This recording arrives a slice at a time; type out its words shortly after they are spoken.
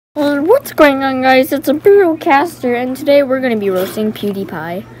What's going on, guys? It's a Caster, and today we're going to be roasting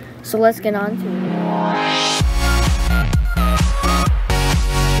Pewdiepie. So let's get on to it.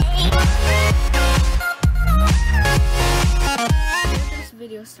 Before this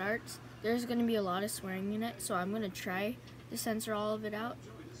video starts, there's going to be a lot of swearing in it, so I'm going to try to censor all of it out.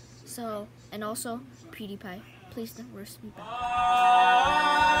 So, and also, Pewdiepie, please don't roast me back.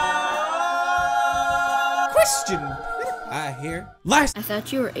 Question! Here. I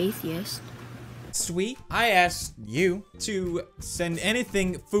thought you were atheist. Sweet. I asked you to send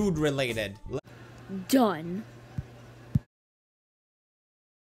anything food related. Done.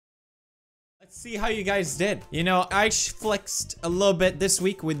 Let's see how you guys did. You know, I flexed a little bit this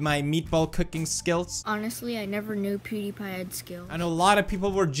week with my meatball cooking skills. Honestly, I never knew Pewdiepie had skills. I know a lot of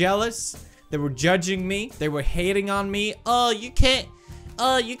people were jealous. They were judging me. They were hating on me. Oh, you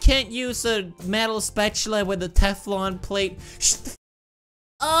can't use a metal spatula with a Teflon plate.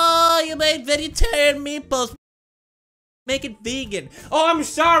 Oh, you made vegetarian meatballs. Make it vegan. Oh, I'm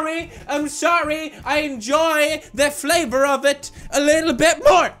sorry. I enjoy the flavor of it a little bit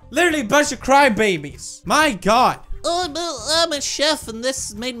more. Literally a bunch of crybabies. My God. Oh, I'm a chef and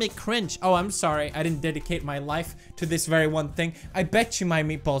this made me cringe. Oh, I'm sorry. I didn't dedicate my life to this very one thing. I bet you my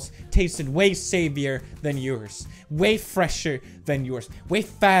meatballs tasted way savior than yours. Way fresher than yours. Way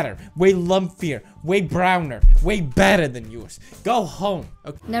fatter. Way lumpier. Way browner. Way better than yours. Go home.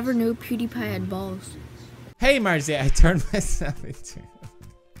 Okay. Never knew Pewdiepie had balls. Hey, Marzi, I turned myself into...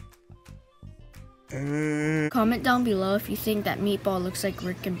 Comment down below if you think that meatball looks like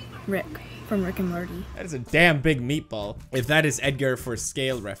Rick from Rick and Morty. That is a damn big meatball. If that is Edgar for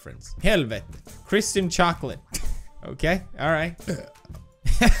scale reference. Helvet. Christian chocolate. Okay, alright.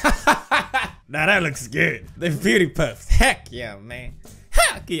 Now that looks good. The beauty puffs. Heck yeah, man.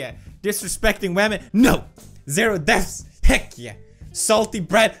 Heck yeah. Disrespecting women. No. Zero deaths. Heck yeah. Salty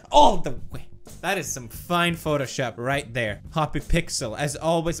bread all the way. That is some fine Photoshop right there. Hoppy Pixel, as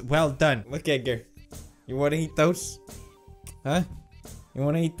always, well done. Look, Edgar. You wanna eat those? Huh? You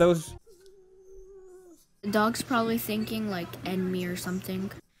wanna eat those? The dog's probably thinking like end me or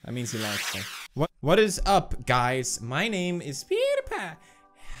something. That means he likes them. What is up, guys? My name is Pewdiepie.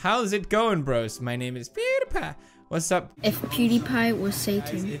 How's it going, bros? My name is Pewdiepie. What's up? If Pewdiepie was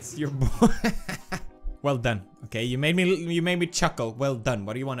Satan. Guys, it's your boy. Well done. Okay, you made me chuckle. Well done.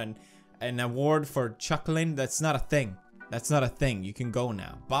 What do you want, an award for chuckling? That's not a thing. That's not a thing. You can go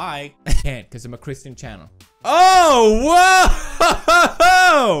now. Bye. I can't, because I'm a Christian channel. Oh,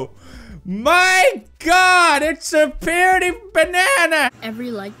 whoa! My God, it's a pretty banana. Every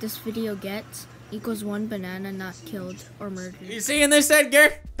like this video gets equals one banana not killed or murdered. You seeing this,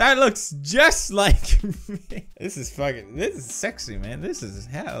 Edgar? That looks just like me. This is sexy, man. This is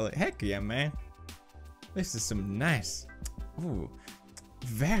heck yeah, man. This is some nice. Ooh,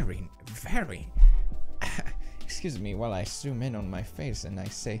 very. Excuse me while I zoom in on my face and I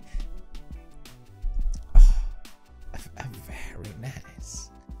say, oh, very nice.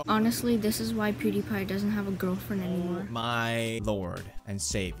 Honestly, this is why Pewdiepie doesn't have a girlfriend anymore. My Lord and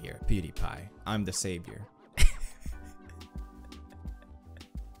Savior, Pewdiepie. I'm the Savior.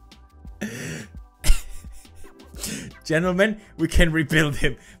 Gentlemen, we can rebuild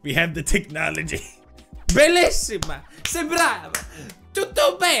him. We have the technology. Bellissima! Sei brava!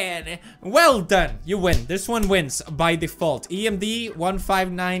 Tutto bene! Well done! You win. This one wins by default. EMD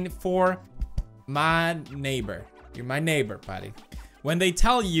 1594. My neighbor. You're my neighbor, buddy. When they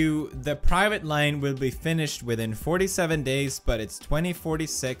tell you the private line will be finished within 47 days, but it's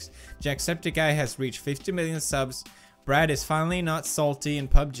 2046, Jacksepticeye has reached 50 million subs, Brad is finally not salty in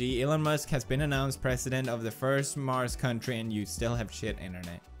PUBG, Elon Musk has been announced president of the first Mars country, and you still have shit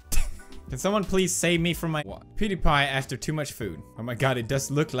internet. Can someone please save me from my... What? Pewdiepie after too much food. Oh my God, it does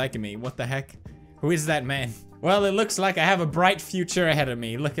look like me. What the heck? Who is that man? Well, it looks like I have a bright future ahead of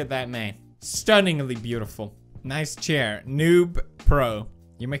me. Look at that man. Stunningly beautiful. Nice chair. Noob Pro.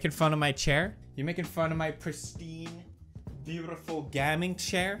 You making fun of my chair? You making fun of my pristine, beautiful gaming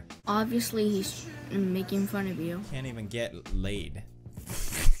chair? Obviously, he's making fun of you. Can't even get laid.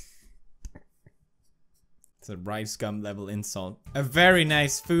 It's a rice gum level insult. A very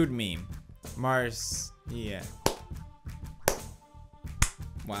nice food meme. Mars. Yeah.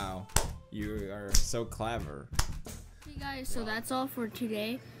 Wow. You are so clever. Hey guys, so that's all for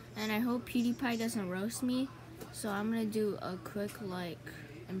today. And I hope Pewdiepie doesn't roast me. So I'm gonna do a quick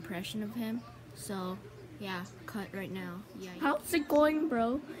impression of him. So yeah, cut right now. Yeah. How's it going,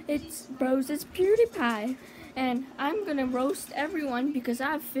 bro? It's Pewdiepie, and I'm gonna roast everyone because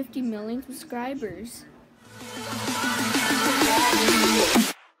I have 50 million subscribers.